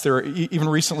baths. There are even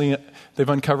recently, they've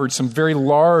uncovered some very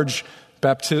large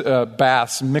baths,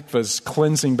 mikvahs,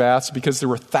 cleansing baths, because there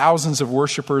were thousands of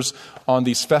worshipers on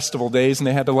these festival days, and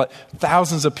they had to let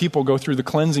thousands of people go through the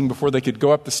cleansing before they could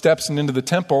go up the steps and into the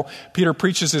temple. Peter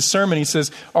preaches his sermon. He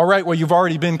says, all right, well, you've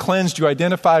already been cleansed. You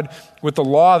identified with the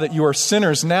law that you are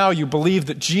sinners. Now you believe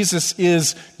that Jesus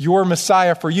is your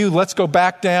Messiah for you. Let's go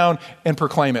back down and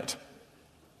proclaim it.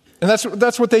 And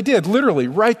that's what they did, literally,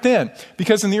 right then.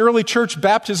 Because in the early church,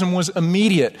 baptism was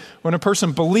immediate. When a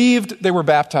person believed, they were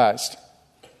baptized.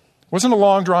 It wasn't a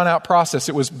long, drawn-out process.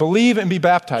 It was believe and be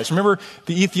baptized. Remember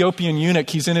the Ethiopian eunuch?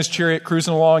 He's in his chariot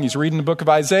cruising along. He's reading the book of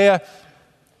Isaiah.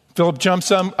 Philip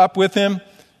jumps up with him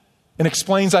and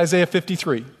explains Isaiah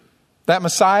 53. That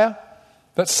Messiah,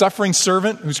 that suffering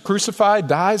servant who's crucified,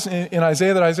 dies in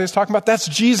Isaiah that Isaiah's talking about, that's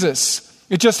Jesus.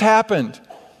 It just happened.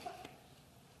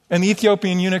 And the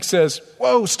Ethiopian eunuch says,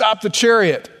 whoa, stop the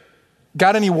chariot.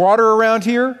 Got any water around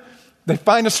here? They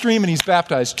find a stream and he's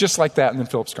baptized just like that, and then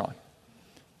Philip's gone.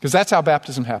 Because that's how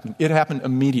baptism happened. It happened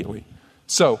immediately.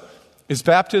 So, is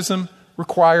baptism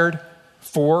required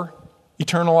for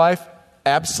eternal life?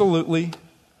 Absolutely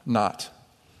not.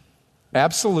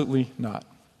 Absolutely not.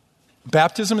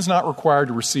 Baptism is not required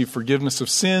to receive forgiveness of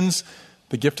sins,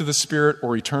 the gift of the Spirit,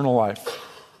 or eternal life.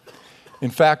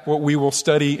 In fact, what we will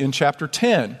study in chapter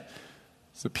 10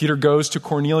 is that Peter goes to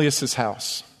Cornelius'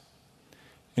 house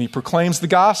and he proclaims the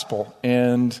gospel,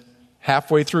 and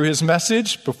halfway through his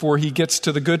message, before he gets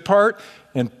to the good part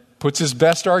and puts his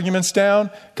best arguments down,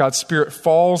 God's Spirit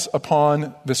falls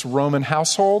upon this Roman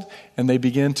household and they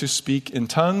begin to speak in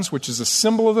tongues, which is a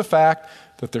symbol of the fact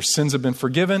that their sins have been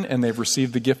forgiven and they've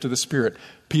received the gift of the Spirit.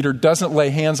 Peter doesn't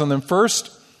lay hands on them first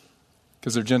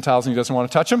because they're Gentiles and he doesn't want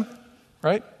to touch them,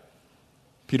 right?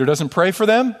 Peter doesn't pray for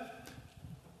them.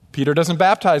 Peter doesn't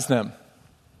baptize them.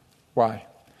 Why?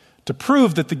 To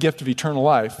prove that the gift of eternal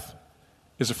life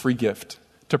is a free gift.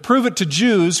 To prove it to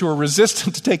Jews who are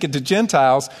resistant to take it to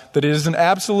Gentiles that it is an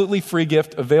absolutely free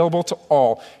gift available to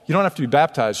all. You don't have to be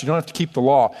baptized. You don't have to keep the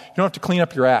law. You don't have to clean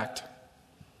up your act.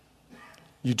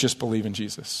 You just believe in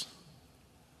Jesus.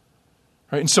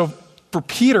 Right? And so for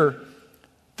Peter,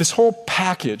 this whole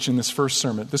package in this first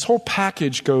sermon, this whole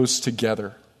package goes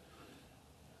together.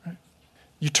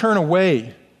 You turn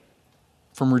away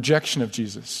from rejection of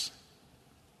Jesus.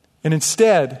 And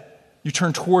instead, you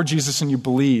turn toward Jesus and you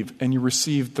believe and you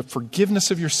receive the forgiveness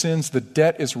of your sins. The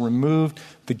debt is removed.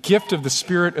 The gift of the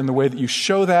Spirit, and the way that you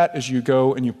show that as you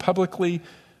go and you publicly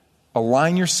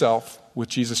align yourself with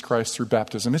Jesus Christ through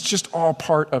baptism. It's just all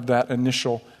part of that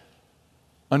initial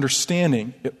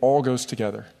understanding. It all goes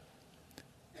together.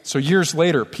 So years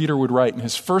later, Peter would write in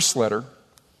his first letter,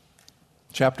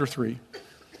 chapter 3,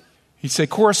 he'd say,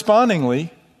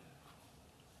 correspondingly,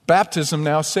 baptism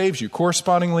now saves you.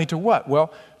 Correspondingly to what?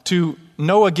 Well, to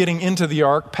Noah getting into the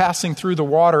ark, passing through the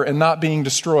water and not being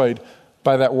destroyed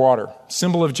by that water.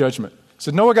 Symbol of judgment.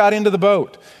 So Noah got into the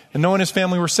boat and Noah and his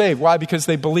family were saved. Why? Because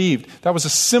they believed. That was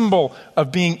a symbol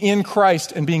of being in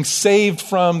Christ and being saved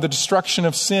from the destruction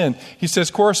of sin. He says,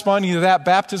 corresponding to that,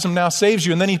 baptism now saves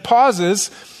you. And then he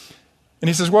pauses and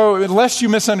he says, well, unless you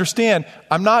misunderstand,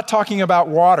 I'm not talking about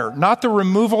water, not the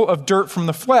removal of dirt from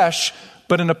the flesh,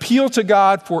 but an appeal to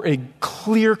God for a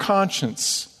clear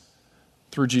conscience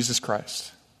through Jesus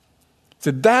Christ.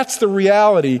 So that's the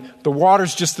reality. The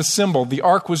water's just a symbol. The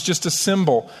ark was just a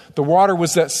symbol. The water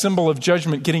was that symbol of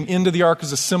judgment. Getting into the ark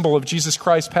is a symbol of Jesus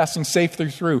Christ passing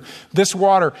safely through. This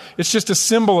water, it's just a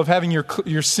symbol of having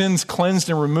your sins cleansed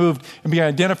and removed and being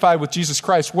identified with Jesus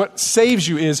Christ. What saves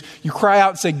you is you cry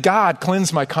out and say, God,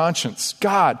 cleanse my conscience.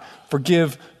 God,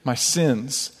 forgive my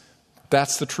sins.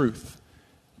 That's the truth.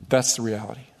 That's the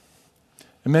reality.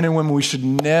 And men and women, we should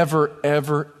never,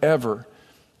 ever, ever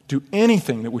do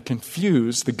anything that would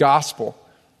confuse the gospel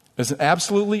as an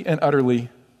absolutely and utterly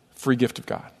free gift of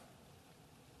God.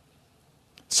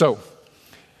 So,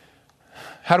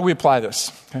 how do we apply this?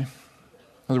 Okay? In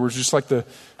other words, just like the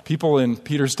people in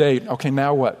Peter's day, okay,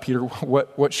 now what? Peter,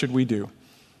 what should we do?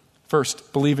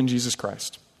 First, believe in Jesus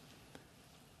Christ.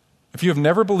 If you have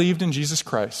never believed in Jesus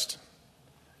Christ,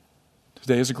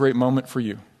 today is a great moment for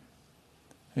you.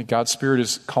 And God's Spirit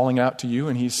is calling out to you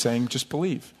and He's saying, just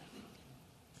believe.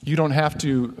 You don't have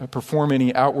to perform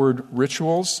any outward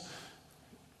rituals.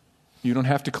 You don't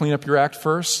have to clean up your act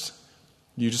first.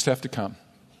 You just have to come.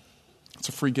 It's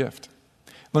a free gift.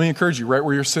 Let me encourage you, right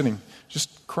where you're sitting,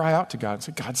 just cry out to God and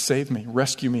say, God, save me,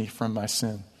 rescue me from my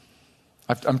sin.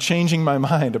 I'm changing my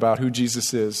mind about who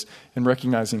Jesus is and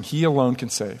recognizing He alone can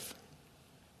save.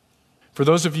 For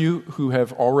those of you who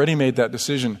have already made that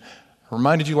decision, I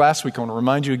reminded you last week, I want to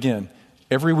remind you again,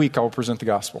 every week I will present the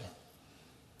gospel.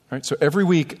 Right? So every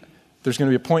week, there's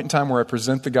going to be a point in time where I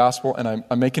present the gospel and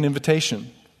I make an invitation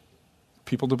for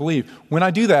people to believe. When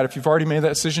I do that, if you've already made that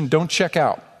decision, don't check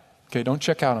out. Okay, don't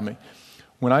check out on me.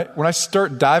 When I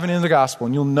start diving into the gospel,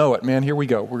 and you'll know it, man, here we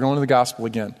go. We're going to the gospel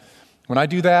again. When I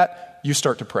do that, you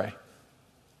start to pray.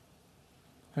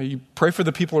 You pray for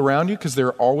the people around you, because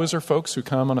there always are folks who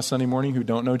come on a Sunday morning who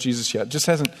don't know Jesus yet. It just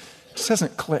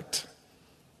hasn't clicked.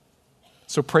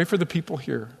 So pray for the people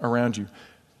here around you.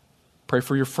 Pray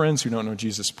for your friends who don't know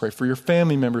Jesus. Pray for your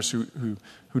family members who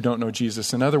don't know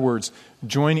Jesus. In other words,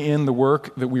 join in the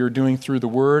work that we are doing through the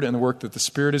Word and the work that the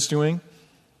Spirit is doing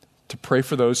to pray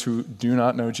for those who do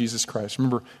not know Jesus Christ.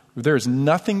 Remember, there is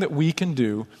nothing that we can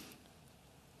do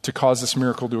to cause this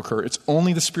miracle to occur. It's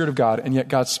only the Spirit of God, and yet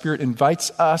God's Spirit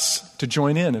invites us to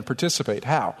join in and participate.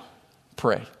 How?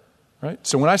 Pray. Right?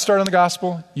 So when I start on the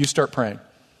gospel, you start praying.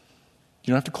 You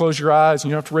don't have to close your eyes.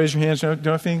 You don't have to raise your hands. You don't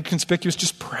have to be conspicuous.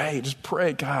 Just pray. Just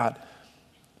pray, God,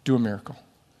 do a miracle.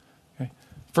 Okay?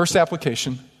 First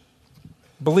application,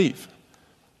 believe.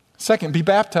 Second, be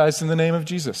baptized in the name of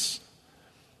Jesus.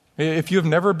 If you have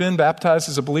never been baptized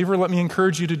as a believer, let me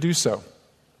encourage you to do so.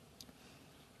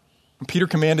 Peter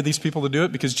commanded these people to do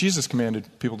it because Jesus commanded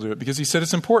people to do it, because he said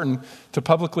it's important to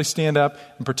publicly stand up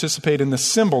and participate in the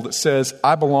symbol that says,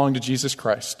 I belong to Jesus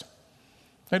Christ.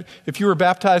 Right? If you were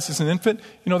baptized as an infant,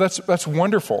 that's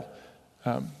wonderful.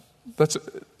 That's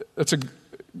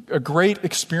a great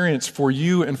experience for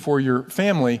you and for your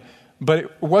family, but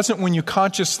it wasn't when you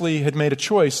consciously had made a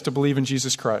choice to believe in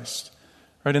Jesus Christ.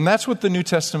 Right? And that's what the New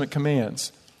Testament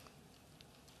commands.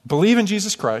 Believe in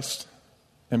Jesus Christ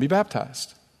and be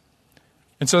baptized.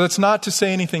 And so that's not to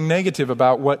say anything negative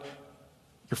about what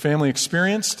your family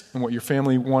experienced and what your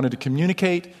family wanted to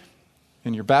communicate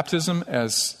in your baptism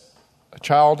as a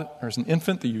child or as an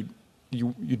infant that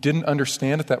you didn't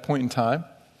understand at that point in time.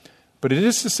 But it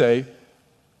is to say,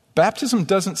 baptism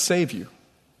doesn't save you,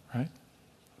 right?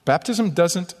 Baptism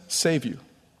doesn't save you.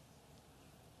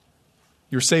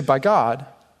 You're saved by God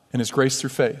and His grace through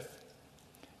faith.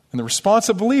 And the response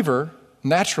of a believer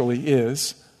naturally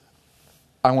is,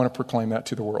 I want to proclaim that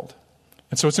to the world.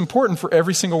 And so it's important for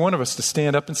every single one of us to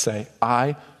stand up and say,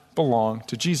 I belong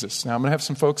to Jesus. Now I'm going to have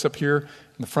some folks up here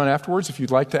in the front afterwards if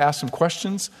you'd like to ask some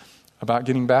questions about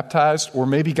getting baptized, or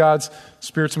maybe God's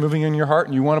Spirit's moving in your heart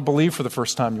and you want to believe for the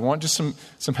first time. You want just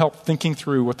some help thinking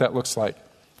through what that looks like.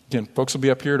 Again, folks will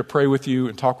be up here to pray with you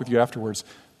and talk with you afterwards.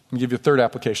 I'm going to give you a third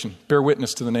application. Bear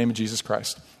witness to the name of Jesus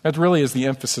Christ. That really is the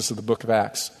emphasis of the book of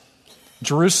Acts.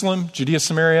 Jerusalem, Judea,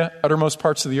 Samaria, uttermost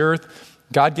parts of the earth.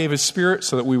 God gave His Spirit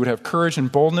so that we would have courage and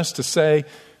boldness to say,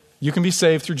 you can be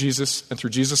saved through Jesus and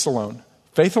through Jesus alone.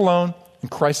 Faith alone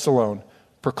and Christ alone.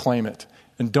 Proclaim it.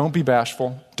 And don't be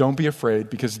bashful. Don't be afraid,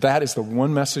 because that is the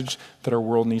one message that our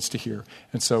world needs to hear.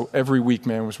 And so every week,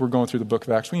 man, as we're going through the book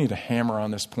of Acts, we need to hammer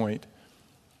on this point.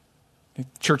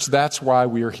 Church, that's why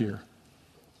we are here.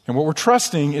 And what we're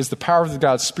trusting is the power of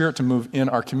God's Spirit to move in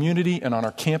our community and on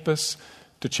our campus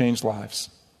to change lives.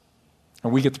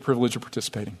 And we get the privilege of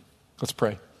participating. Let's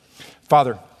pray.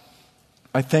 Father,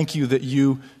 I thank you that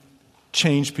you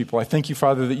change people. I thank you,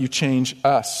 Father, that you change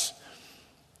us.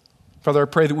 Father, I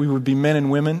pray that we would be men and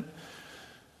women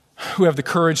who have the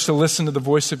courage to listen to the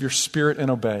voice of your Spirit and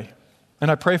obey.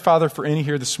 And I pray, Father, for any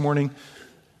here this morning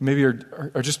maybe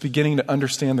are just beginning to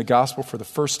understand the gospel for the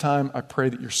first time. I pray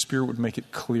that your Spirit would make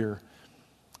it clear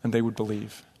and they would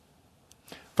believe.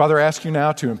 Father, I ask you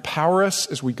now to empower us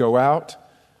as we go out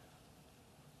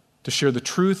to share the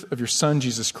truth of your Son,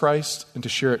 Jesus Christ, and to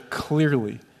share it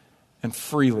clearly and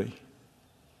freely.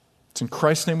 It's in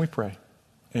Christ's name we pray.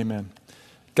 Amen.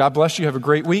 God bless you. Have a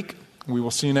great week. We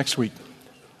will see you next week.